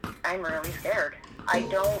I'm really scared. I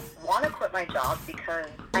don't want to quit my job because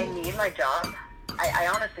I need my job. I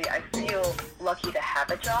honestly, I feel lucky to have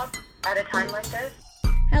a job at a time like this.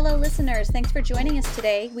 Hello, listeners. Thanks for joining us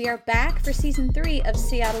today. We are back for season 3 of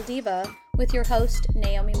Seattle Diva with your host,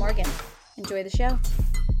 Naomi Morgan. Enjoy the show.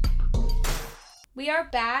 We are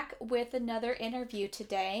back with another interview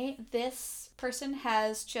today. This person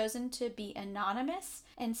has chosen to be anonymous,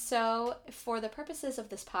 and so for the purposes of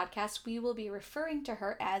this podcast, we will be referring to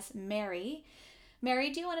her as Mary.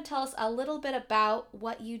 Mary, do you want to tell us a little bit about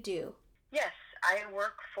what you do? Yes, I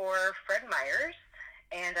work for Fred Meyers,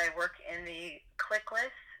 and I work in the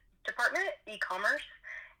ClickList department, e-commerce,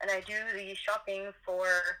 and I do the shopping for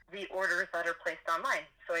the orders that are placed online.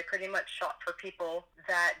 So I pretty much shop for people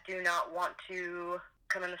that do not want to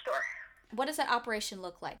come in the store. What does that operation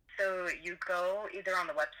look like? So you go either on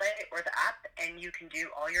the website or the app, and you can do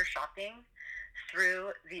all your shopping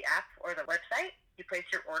through the app or the website. You place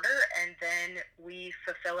your order, and then we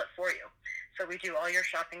fulfill it for you. So we do all your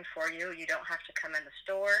shopping for you. You don't have to come in the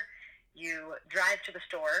store. You drive to the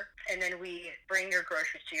store, and then we bring your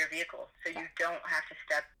groceries to your vehicle. So you don't have to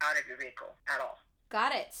step out of your vehicle at all.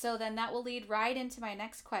 Got it. So then that will lead right into my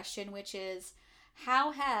next question, which is,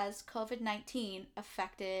 how has COVID-19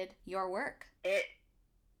 affected your work? It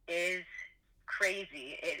is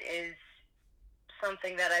crazy. It is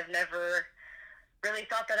something that I've never really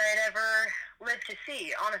thought that I'd ever live to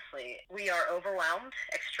see, honestly. We are overwhelmed,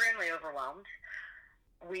 extremely overwhelmed.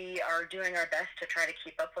 We are doing our best to try to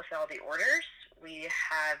keep up with all the orders. We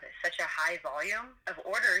have such a high volume of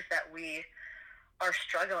orders that we are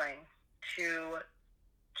struggling to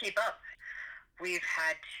keep up. We've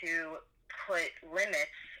had to put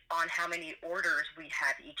limits on how many orders we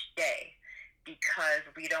have each day because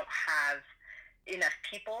we don't have enough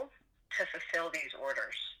people to fulfill these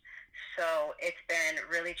orders. So it's been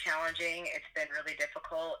really challenging. It's been really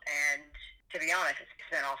difficult. And to be honest, it's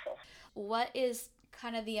been awful. What is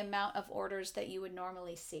kind of the amount of orders that you would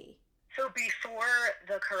normally see? So before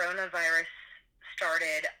the coronavirus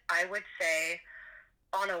started, I would say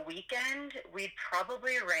on a weekend, we'd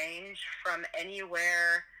probably range from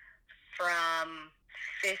anywhere from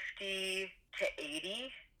 50 to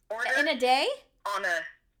 80 orders. In a day? On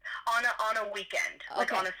a weekend,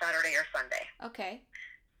 like on a Saturday or Sunday. Okay.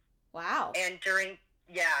 Wow. And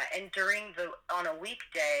on a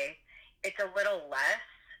weekday, it's a little less,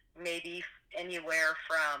 maybe anywhere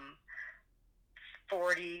from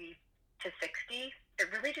 40 to 60. It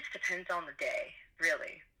really just depends on the day,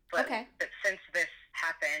 really. But since this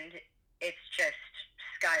happened, it's just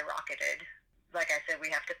skyrocketed. Like I said, we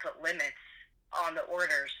have to put limits on the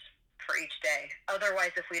orders for each day.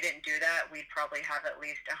 Otherwise, if we didn't do that, we'd probably have at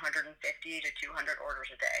least 150 to 200 orders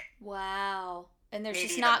a day. Wow. And there's Maybe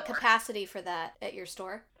just not more. Capacity for that at your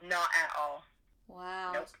store? Not at all.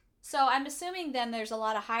 Wow. Nope. So I'm assuming then there's a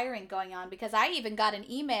lot of hiring going on, because I even got an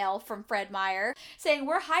email from Fred Meyer saying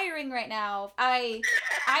we're hiring right now. I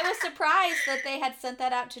was surprised that they had sent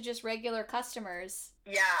that out to just regular customers.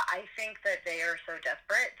 Yeah, I think that they are so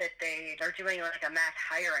desperate that they are doing like a mass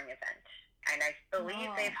hiring event. And I believe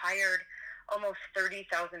they've hired almost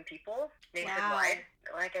 30,000 people nationwide.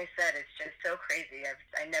 Wow. Like I said, it's just so crazy.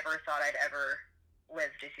 I never thought I'd ever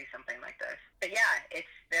live to see something like this. But yeah,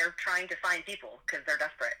 they're trying to find people because they're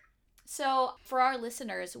desperate. So for our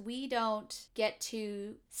listeners, we don't get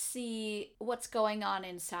to see what's going on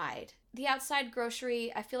inside. The outside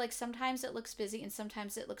grocery, I feel like sometimes it looks busy and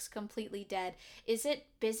sometimes it looks completely dead. Is it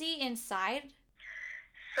busy inside?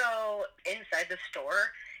 So inside the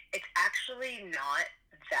store, it's actually not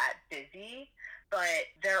that busy, but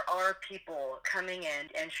there are people coming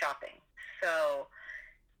in and shopping. So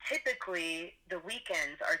typically the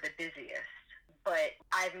weekends are the busiest, but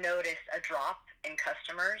I've noticed a drop in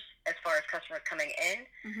customers as far as customers coming in.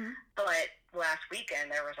 Mm-hmm. But last weekend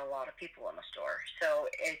there was a lot of people in the store. So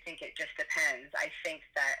I think it just depends. I think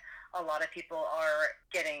that a lot of people are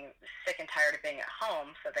getting sick and tired of being at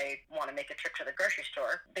home, so they want to make a trip to the grocery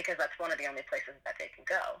store because that's one of the only places that they can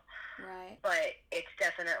go. Right. But it's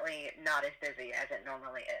definitely not as busy as it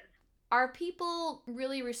normally is. Are people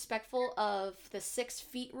really respectful of the 6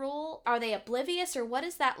 feet rule? Are they oblivious, or what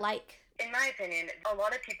is that like? In my opinion, a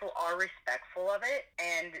lot of people are respectful of it,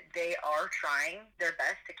 and they are trying their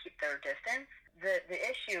best to keep their distance. The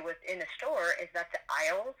issue within the store is that the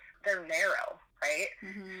aisles, they're narrow, right?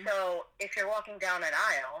 Mm-hmm. So if you're walking down an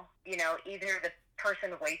aisle, either the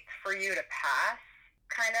person waits for you to pass,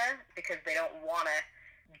 kind of, because they don't want to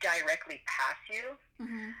directly pass you,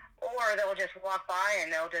 mm-hmm. or they'll just walk by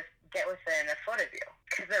and they'll just get within a foot of you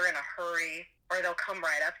because they're in a hurry, or they'll come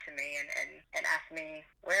right up to me and ask me,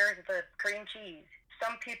 where's the cream cheese?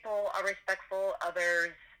 Some people are respectful,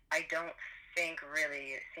 others I don't think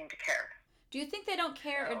really seem to care. Do you think they don't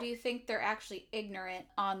care, or do you think they're actually ignorant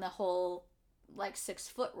on the whole, like,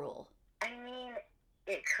 6-foot rule? I mean,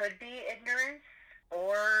 it could be ignorance,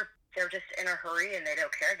 or they're just in a hurry and they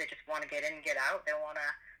don't care. They just want to get in and get out. They want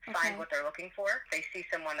to find what they're looking for. They see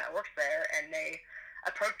someone that works there and they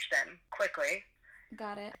approach them quickly.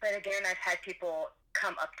 Got it. But again, I've had people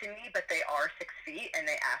come up to me, but they are 6 feet and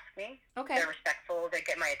they ask me. Okay. They're respectful. They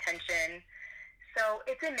get my attention. So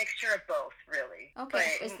it's a mixture of both, really.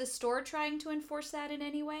 Okay. Is the store trying to enforce that in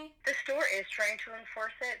any way? The store is trying to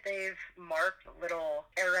enforce it. They've marked little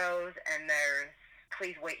arrows and there's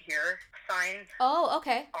 "Please wait here" signs. Oh,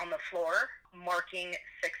 okay. On the floor, marking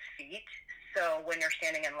 6 feet. So when you're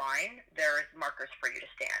standing in line, there's markers for you to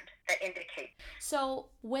stand that indicate. So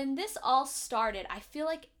when this all started, I feel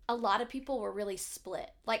like a lot of people were really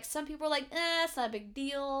split. Like, some people were like, it's not a big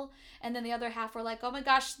deal. And then the other half were like, oh my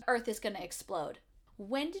gosh, the Earth is going to explode.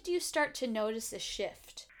 When did you start to notice a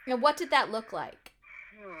shift? And what did that look like?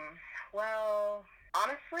 Well,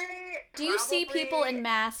 honestly, do you see people in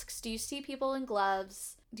masks? Do you see people in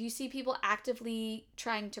gloves? Do you see people actively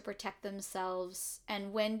trying to protect themselves?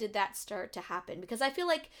 And when did that start to happen? Because I feel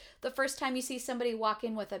like the first time you see somebody walk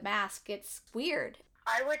in with a mask, it's weird.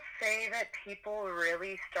 I would say that people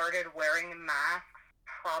really started wearing masks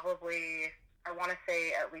probably, I want to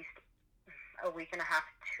say, at least a week and a half,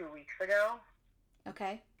 2 weeks ago.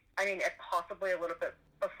 Okay. I mean, possibly a little bit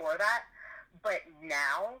before that. But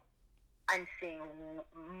now I'm seeing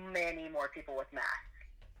many more people with masks.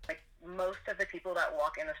 Like, most of the people that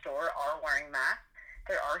walk in the store are wearing masks.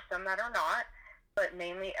 There are some that are not, but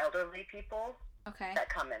mainly elderly people that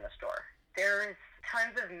come in the store. There's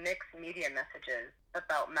tons of mixed media messages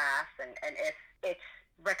about masks and if it's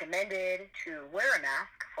recommended to wear a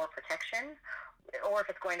mask for protection or if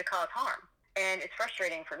it's going to cause harm. And it's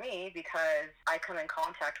frustrating for me because I come in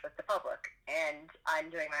contact with the public and I'm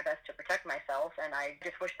doing my best to protect myself, and I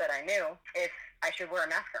just wish that I knew if I should wear a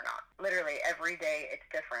mask or not. Literally every day it's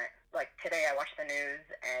different. Like today I watched the news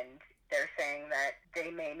and they're saying that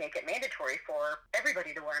they may make it mandatory for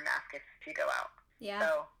everybody to wear a mask if you go out. Yeah.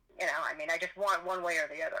 So, I mean, I just want one way or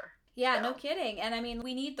the other. Yeah, no kidding. And I mean,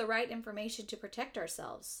 we need the right information to protect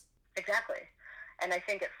ourselves. Exactly. And I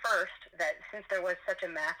think at first that since there was such a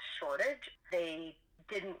mask shortage, they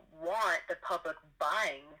didn't want the public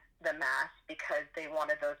buying the masks because they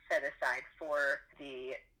wanted those set aside for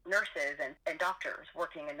the nurses and doctors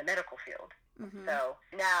working in the medical field. Mm-hmm. So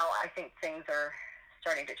now I think things are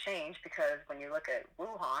starting to change because when you look at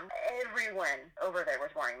Wuhan, everyone over there was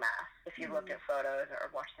wearing masks. If you looked at photos or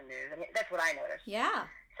watched the news, I mean, that's what I noticed. Yeah.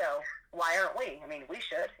 So why aren't we? I mean, we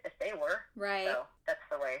should if they were. Right. So that's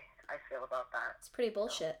the way I feel about that. It's pretty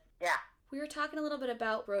bullshit. So, yeah. We were talking a little bit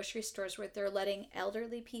about grocery stores where they're letting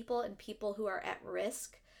elderly people and people who are at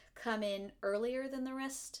risk come in earlier than the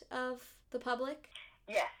rest of the public.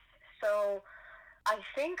 Yes. So I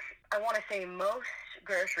think I want to say most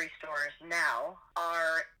grocery stores now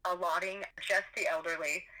are allotting just the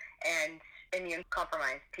elderly and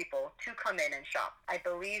immune-compromised people to come in and shop. I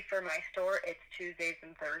believe for my store it's Tuesdays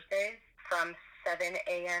and Thursdays from 7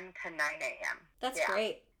 a.m. to 9 a.m. That's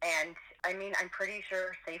great. And I mean, I'm pretty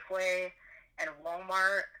sure Safeway and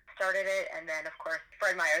Walmart started it, and then of course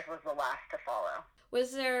Fred Meyer's was the last to follow.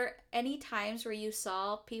 Was there any times where you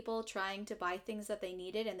saw people trying to buy things that they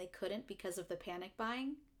needed and they couldn't because of the panic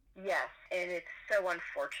buying? Yes, and it's so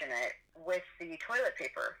unfortunate with the toilet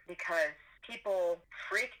paper because people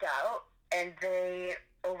freaked out and they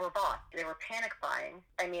overbought. They were panic buying.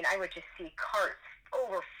 I mean, I would just see carts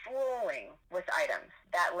overflowing with items.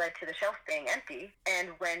 That led to the shelves being empty.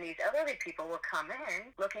 And when these elderly people would come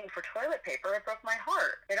in looking for toilet paper, it broke my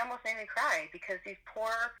heart. It almost made me cry because these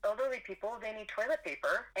poor elderly people, they need toilet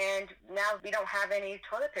paper. And now we don't have any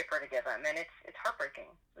toilet paper to give them. And it's heartbreaking.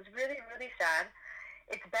 It was really, really sad.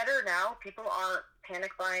 It's better now. People aren't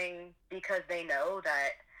panic buying because they know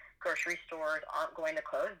that grocery stores aren't going to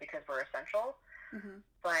close because we're essential. Mm-hmm.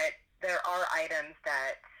 But there are items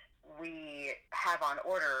that we have on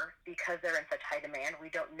order because they're in such high demand. We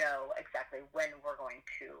don't know exactly when we're going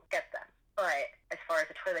to get them. But as far as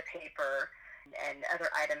the toilet paper and other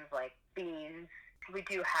items like beans, we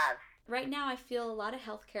do have. Right now, I feel a lot of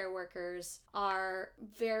healthcare workers are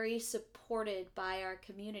very supported by our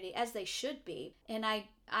community, as they should be. And I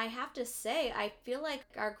have to say, I feel like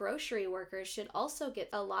our grocery workers should also get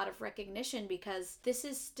a lot of recognition because this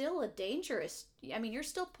is still a dangerous. I mean, you're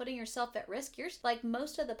still putting yourself at risk. You're like,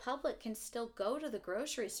 most of the public can still go to the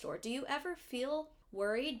grocery store. Do you ever feel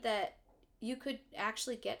worried that you could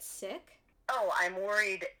actually get sick? Oh, I'm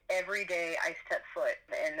worried every day I step foot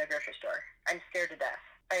in the grocery store. I'm scared to death.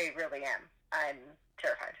 I really am. I'm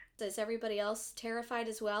terrified. Is everybody else terrified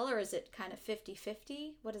as well, or is it kind of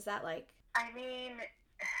 50-50? What is that like? I mean,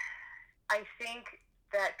 I think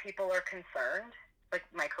that people are concerned. Like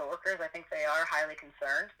my coworkers, I think they are highly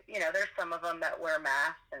concerned. You know, there's some of them that wear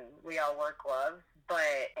masks and we all wear gloves.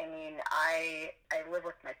 But, I mean, I live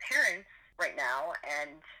with my parents right now,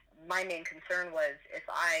 and my main concern was if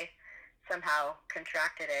I somehow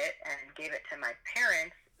contracted it and gave it to my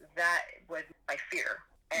parents, that was my fear.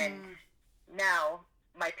 And now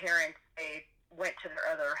my parents, they went to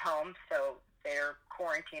their other home, so they're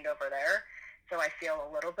quarantined over there. So I feel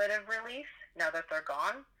a little bit of relief now that they're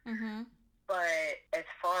gone. Mm-hmm. But as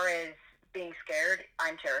far as being scared,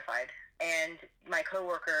 I'm terrified. And my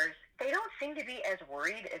coworkers, they don't seem to be as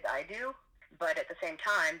worried as I do. But at the same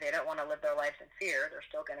time, they don't want to live their lives in fear. They're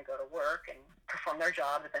still going to go to work and perform their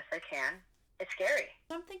job the best they can. It's scary.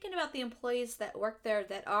 I'm thinking about the employees that work there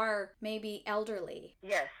that are maybe elderly.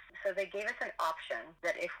 Yes. So they gave us an option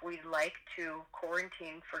that if we'd like to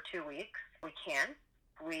quarantine for 2 weeks, we can.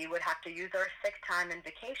 We would have to use our sick time and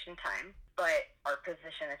vacation time, but our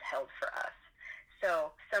position is held for us.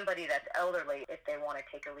 So somebody that's elderly, if they want to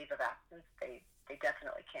take a leave of absence, they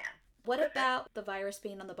definitely can. What about the virus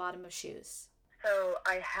being on the bottom of shoes? So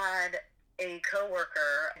I had a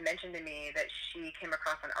coworker mention to me that she came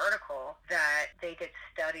across an article that they did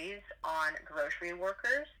studies on grocery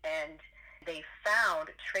workers, and they found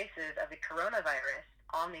traces of the coronavirus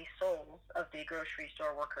on the soles of the grocery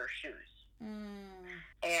store workers' shoes.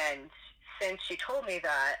 And since she told me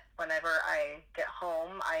that, whenever I get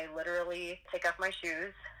home, I literally take off my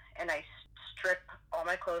shoes and I strip all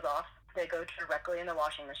my clothes off. They go directly in the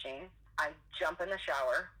washing machine. I jump in the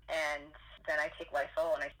shower, and then I take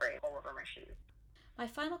Lysol and I spray it all over my shoes. My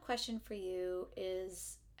final question for you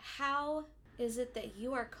is, how is it that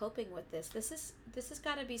you are coping with this? This has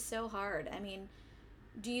got to be so hard. I mean,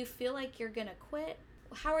 do you feel like you're going to quit?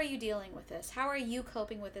 How are you dealing with this? How are you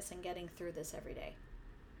coping with this and getting through this every day?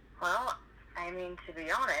 Well, I mean, to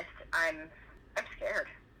be honest, I'm scared.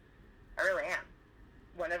 I really am.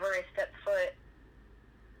 Whenever I step foot,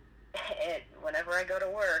 whenever I go to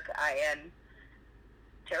work, I am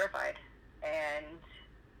terrified. And,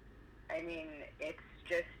 I mean, it's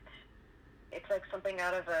like something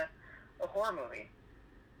out of a horror movie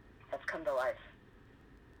that's come to life.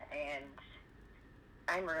 And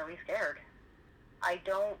I'm really scared. I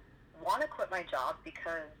don't want to quit my job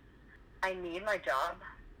because I need my job.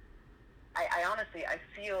 I honestly, I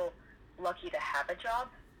feel lucky to have a job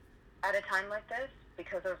at a time like this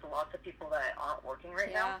because there's lots of people that aren't working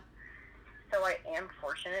right now. So I am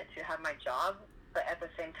fortunate to have my job, but at the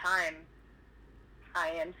same time, I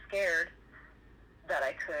am scared that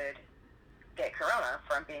I could get corona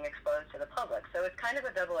from being exposed to the public. So it's kind of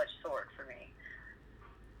a double-edged sword for me.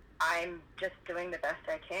 I'm just doing the best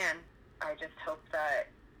I can. I just hope that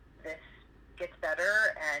this gets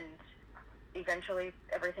better and eventually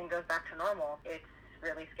everything goes back to normal. It's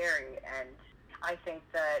really scary, and I think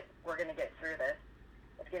that we're going to get through this.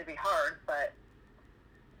 It's going to be hard, but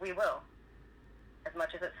we will. As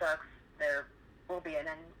much as it sucks, there will be an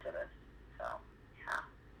end to this. So, yeah.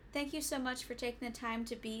 Thank you so much for taking the time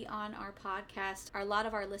to be on our podcast. A lot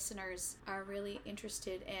of our listeners are really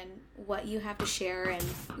interested in what you have to share, and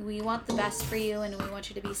we want the best for you, and we want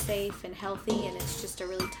you to be safe and healthy, and it's just a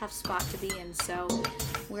really tough spot to be in. So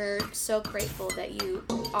we're so grateful that you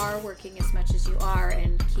are working as much as you are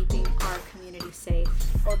and keeping our community safe.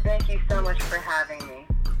 Well, thank you so much for having me.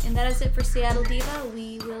 And that is it for Seattle Diva.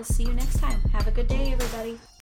 We will see you next time. Have a good day, everybody.